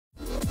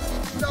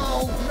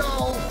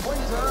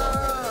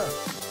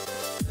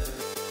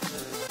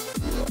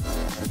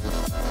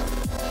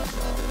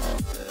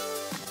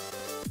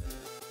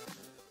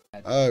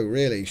Oh,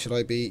 really? Should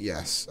I be?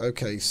 Yes.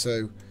 Okay,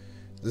 so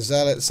the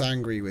Zealot's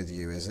angry with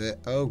you, is it?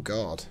 Oh,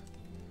 God.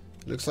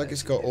 Looks like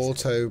it's got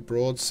auto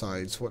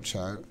broadsides. Watch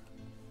out.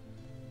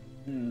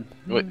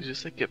 What, did you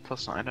say get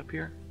 +9 up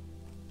here?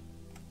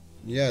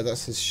 Yeah,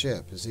 that's his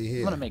ship. Is he here?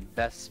 I'm gonna make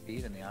best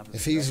speed in the opposite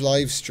If he's direction.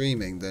 live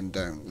streaming, then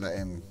don't let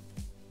him.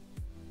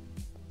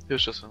 It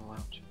was just in the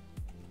lounge.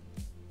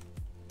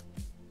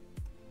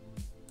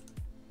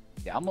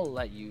 Yeah, I'm gonna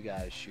let you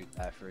guys shoot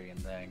that friggin'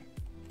 thing.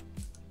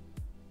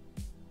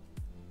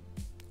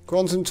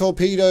 Quantum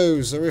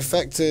torpedoes are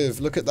effective.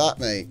 Look at that,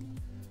 mate.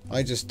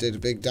 I just did a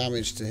big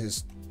damage to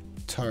his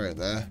turret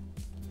there.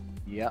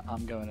 Yeah,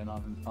 I'm going in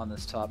on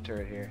this top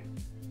turret here.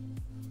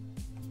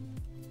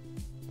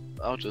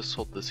 I'll just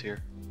hold this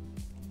here.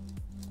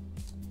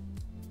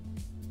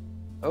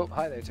 Oh,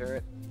 hi there,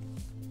 turret.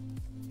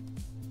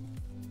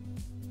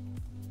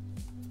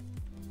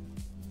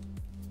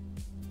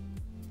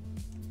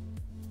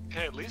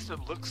 Okay, at least it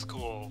looks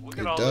cool. Look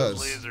It at all does.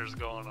 those lasers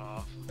going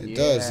off. It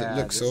does. It Yeah,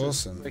 looks this is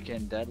awesome.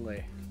 freaking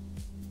deadly.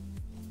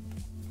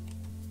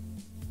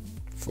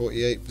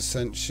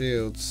 48%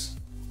 shields.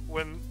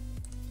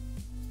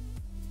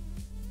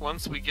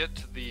 Once we get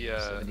to the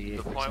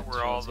point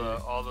where all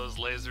those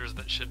lasers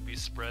that should be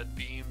spread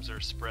beams are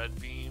spread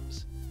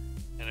beams,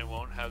 and it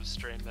won't have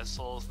stray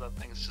missiles, that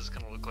thing's just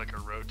gonna look like a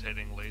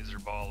rotating laser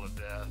ball of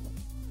death.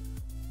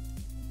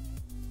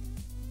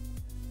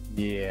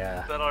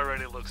 Yeah. That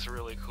already looks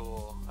really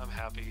cool. I'm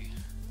happy.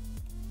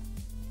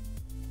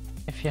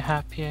 If you're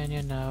happy and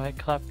you know it,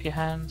 clap your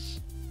hands.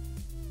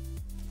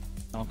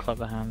 Don't clap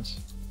the hands.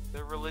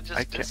 They're religious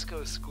I can't-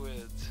 disco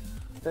squids.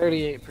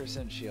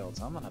 38% shields.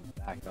 I'm gonna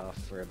back off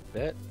for a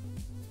bit.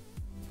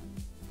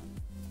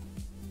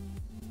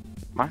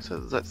 Mine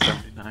says it's at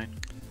 79.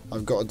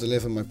 I've got to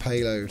deliver my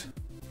payload.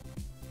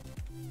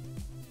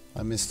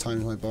 I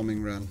mistimed my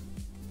bombing run.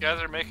 You guys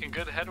are making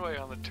good headway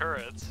on the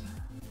turrets.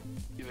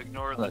 You've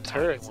ignored On the the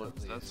tiny turrets, at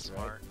ones. That's least, right?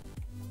 smart.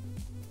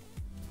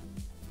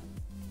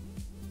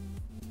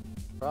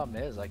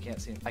 Problem is, I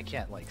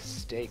can't like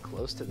stay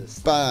close to this.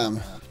 Bam.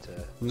 thing enough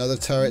to... Another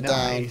turret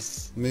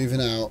Nice. down.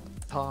 Moving out.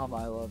 Tom,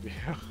 I love you.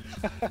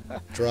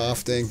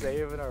 Drafting.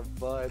 Saving our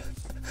butts.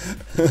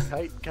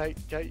 Kite, kite,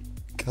 kite.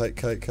 Kite,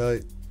 kite,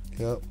 kite.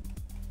 Yep.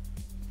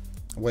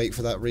 Wait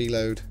for that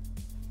reload.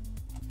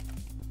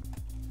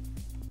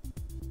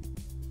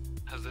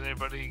 Has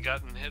anybody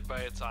gotten hit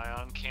by its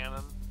ion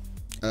cannon?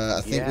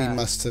 I think we Yeah.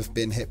 must have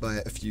been hit by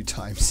it a few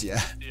times,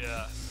 yeah.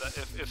 Yeah.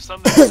 If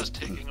something's just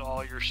taking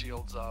all your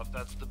shields off,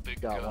 that's the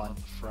big Got gun one. on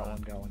the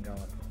front. Got one.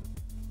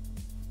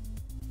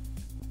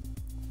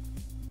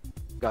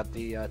 Got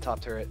the top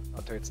turret.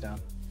 Top turret's down.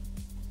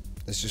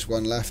 There's just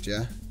one left,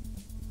 yeah?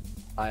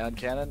 Ion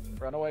cannon.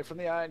 Run away from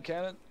the ion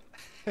cannon.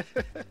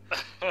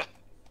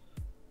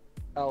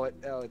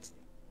 It's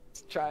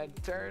trying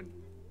to turn.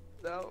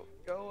 No,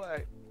 go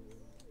away.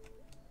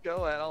 Go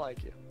away. I don't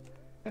like you.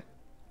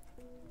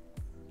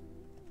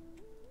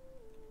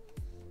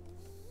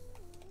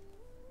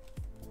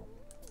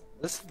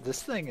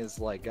 This thing is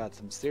like got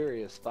some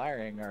serious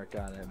firing arc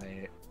on it,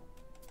 mate.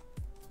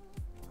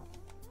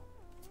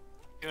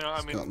 You know,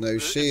 I mean, got no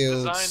it's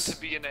shields. designed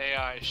to be an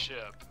AI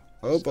ship.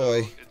 Oh so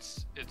boy.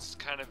 It's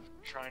kind of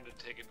trying to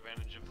take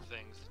advantage of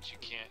things that you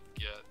can't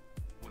get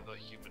with a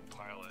human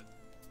pilot.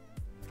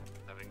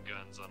 Having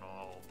guns on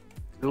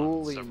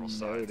Duly several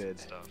sides noted. and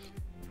stuff.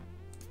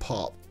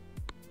 Pop.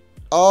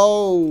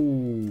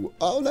 Oh!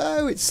 Oh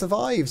no, it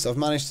survives. I've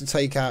managed to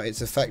take out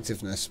its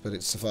effectiveness, but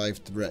it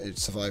survived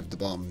the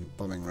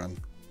bombing run.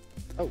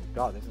 Oh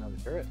god, there's another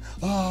turret.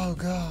 Oh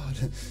god.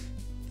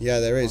 Yeah,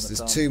 there is.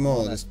 There's two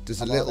more.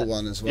 There's a little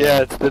one as well.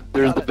 Yeah,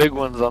 there's the big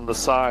ones on the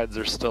sides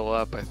are still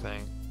up, I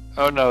think.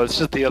 Oh no, it's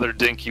just the other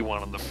dinky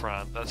one on the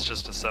front. That's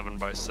just a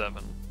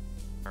 7x7.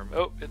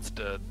 Oh, it's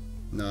dead.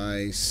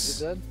 Nice.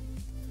 Is it dead?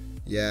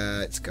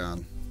 Yeah, it's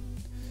gone.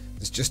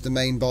 It's just the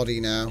main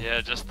body now.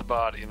 Yeah, just the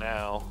body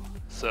now.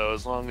 So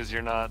as long as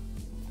you're not,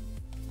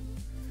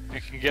 you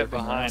can get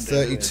behind it.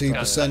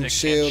 32% It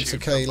shields.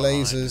 can't shoot Okay, from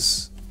behind.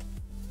 lasers.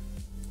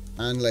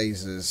 And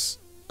lasers.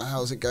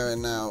 How's it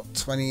going now?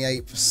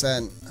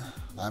 28%.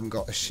 I haven't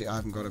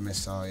got a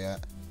missile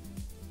yet.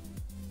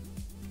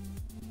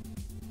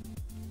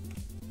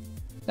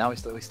 Now we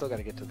still got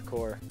to get to the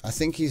core. I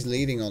think he's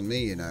leading on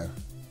me, you know.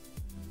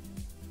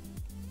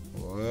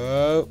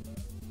 Whoa.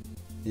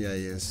 Yeah,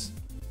 he is.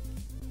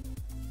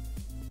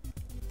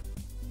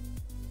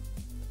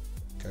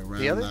 Go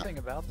round The other that thing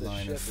about this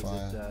line ship of is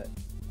fire. that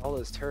all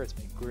those turrets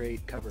make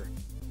great cover.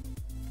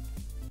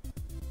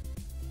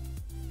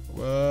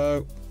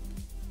 Whoa.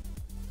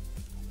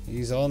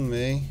 He's on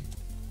me.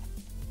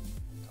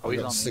 Oh, I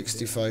he's got on me,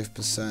 too.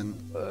 65%.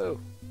 Whoa.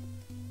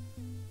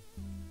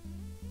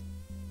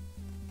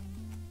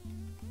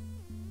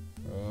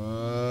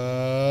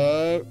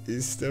 Oh,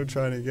 he's still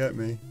trying to get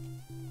me.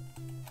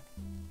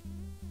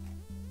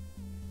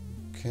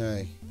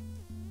 Okay.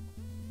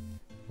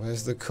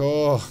 Where's the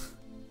core?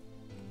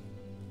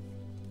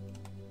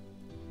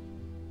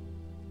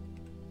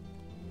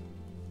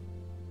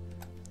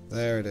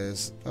 There it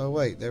is. Oh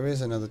wait, there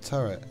is another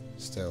turret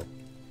still.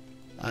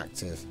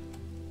 Active.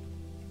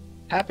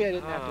 Happy I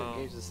didn't have to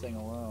engage this thing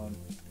alone.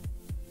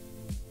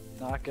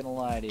 Not gonna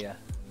lie to you.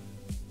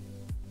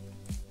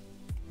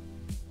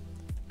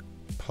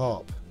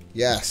 Pop.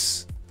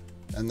 Yes.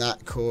 And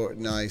that core,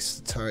 nice.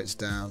 The turret's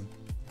down.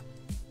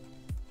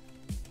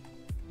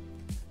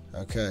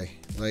 Okay,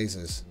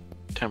 lasers.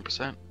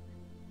 10%.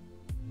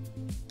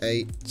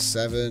 8,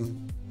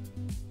 7,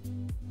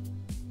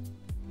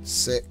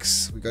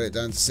 6. We got it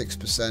down to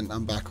 6%.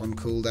 I'm back on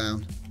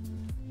cooldown.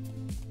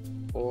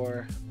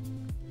 4.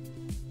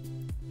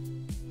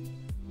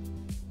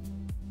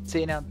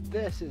 See, now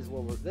this is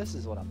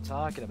what I'm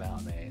talking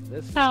about, mate.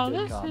 This is Now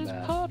good this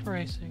combat. is pod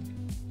racing.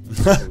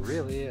 It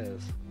really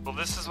is. Well,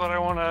 this is what I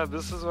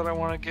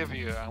wanna give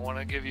you. I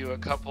wanna give you a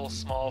couple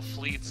small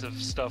fleets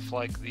of stuff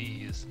like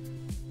these,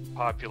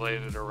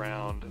 populated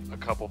around a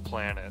couple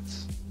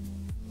planets.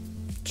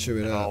 Chew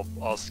it And up.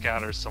 I'll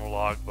scatter some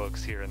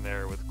logbooks here and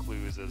there with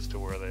clues as to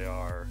where they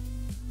are,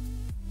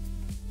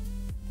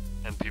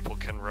 and people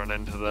can run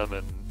into them,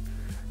 and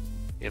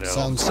you know,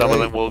 Sounds some of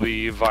great. them will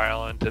be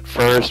violent at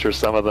first, or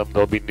some of them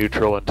they'll be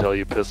neutral until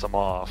you piss them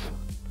off.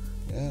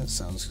 Yeah, it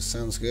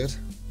sounds good.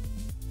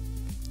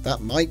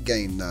 That might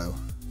gain though.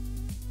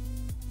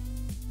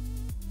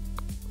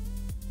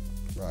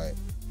 Right.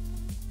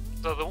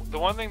 So the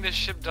one thing this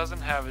ship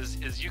doesn't have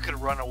is you could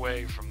run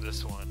away from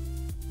this one.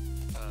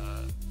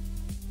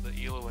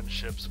 The Eloan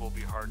ships will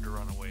be hard to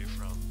run away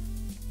from.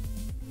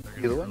 They're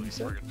gonna be Eloan, really you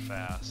said? friggin'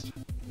 fast.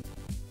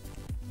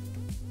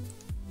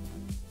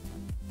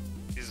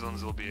 These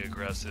ones will be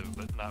aggressive,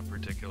 but not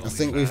particularly. I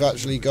think we've fast.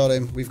 actually got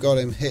him. We've got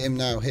him. Hit him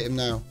now. Hit him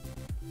now.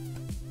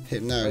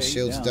 Hit him now. His He's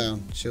shields are down.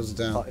 down. Shields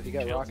are Oh, down. if you got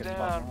Shields rockets, down.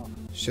 pop 'em off.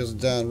 Shields are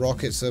down.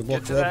 Rockets are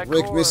Get to that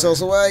rig core.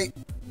 missiles away.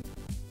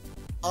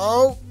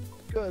 Oh,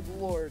 Good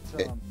lord, Tom.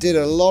 it did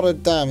a lot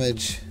of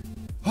damage.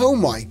 Oh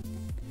my.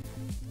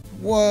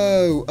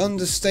 Whoa,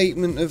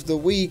 understatement of the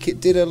week. It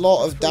did a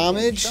lot of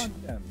damage.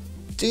 Chunked him.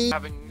 Dude.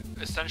 Having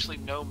essentially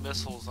no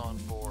missiles on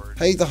board.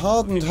 Hey, the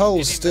hardened Any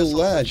hull's still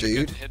missiles there, that you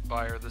get dude. hit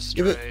by are the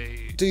Yeah, but,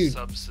 stray dude,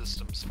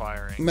 subsystems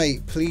firing.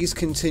 Mate, please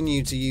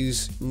continue to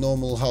use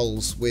normal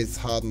hulls with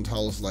hardened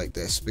hulls like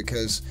this,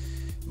 because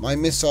my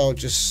missile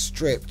just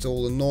stripped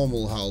all the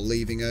normal hull,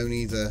 leaving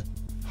only the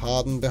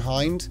hardened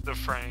behind. The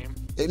frame.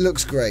 It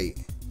looks great.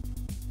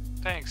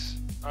 Thanks.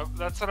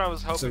 That's what I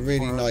was hoping It's a really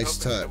for. I was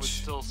nice hoping that it would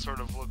touch. still sort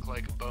of look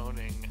like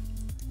boning.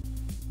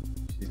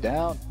 She's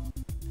down.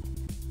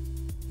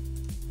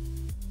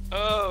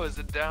 Oh, is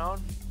it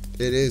down?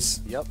 It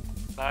is. Yep.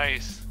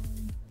 Nice.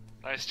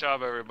 Nice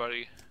job,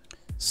 everybody.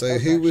 So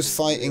That's who was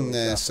actually fighting really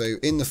there? tough. So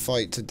in the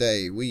fight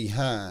today, we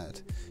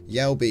had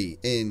Yelby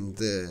in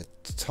the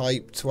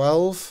Type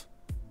 12.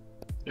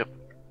 Yep.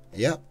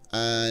 Yep.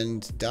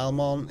 And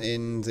Dalmon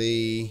in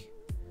the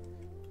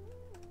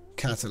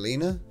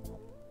Catalina.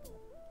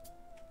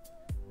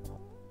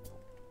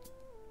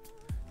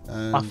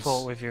 And I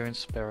fought with you in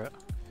spirit.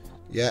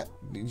 yeah,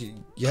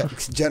 yeah.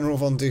 General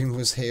Von Doom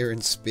was here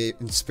in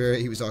spirit.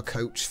 He was our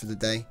coach for the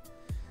day,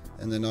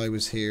 and then I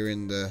was here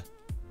in the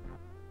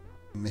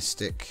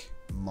Mystic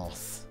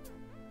Moth.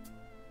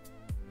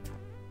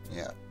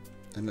 Yeah,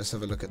 and let's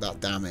have a look at that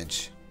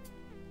damage.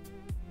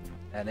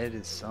 And it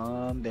is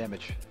some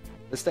damage.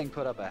 This thing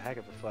put up a heck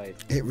of a fight.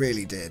 It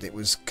really did. It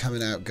was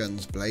coming out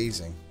guns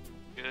blazing.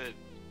 Good.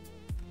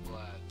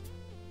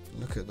 Glad.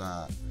 Look at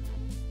that.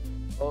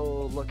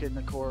 Oh, look in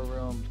the core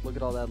room. Look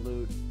at all that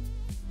loot.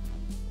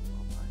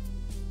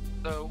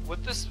 So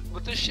what this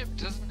ship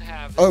doesn't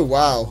have is Oh, a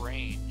lot of wow.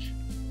 range.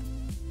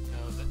 You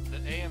know, the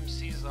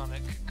AMCs on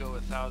it could go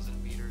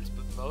 1,000 meters,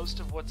 but most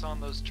of what's on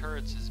those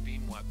turrets is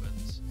beam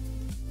weapons,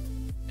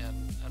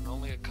 and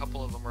only a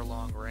couple of them are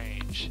long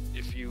range.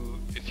 If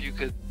you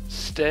could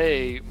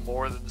stay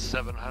more than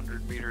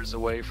 700 meters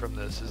away from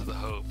this, is the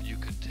hope, you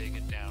could take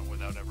it down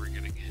without ever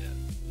getting hit.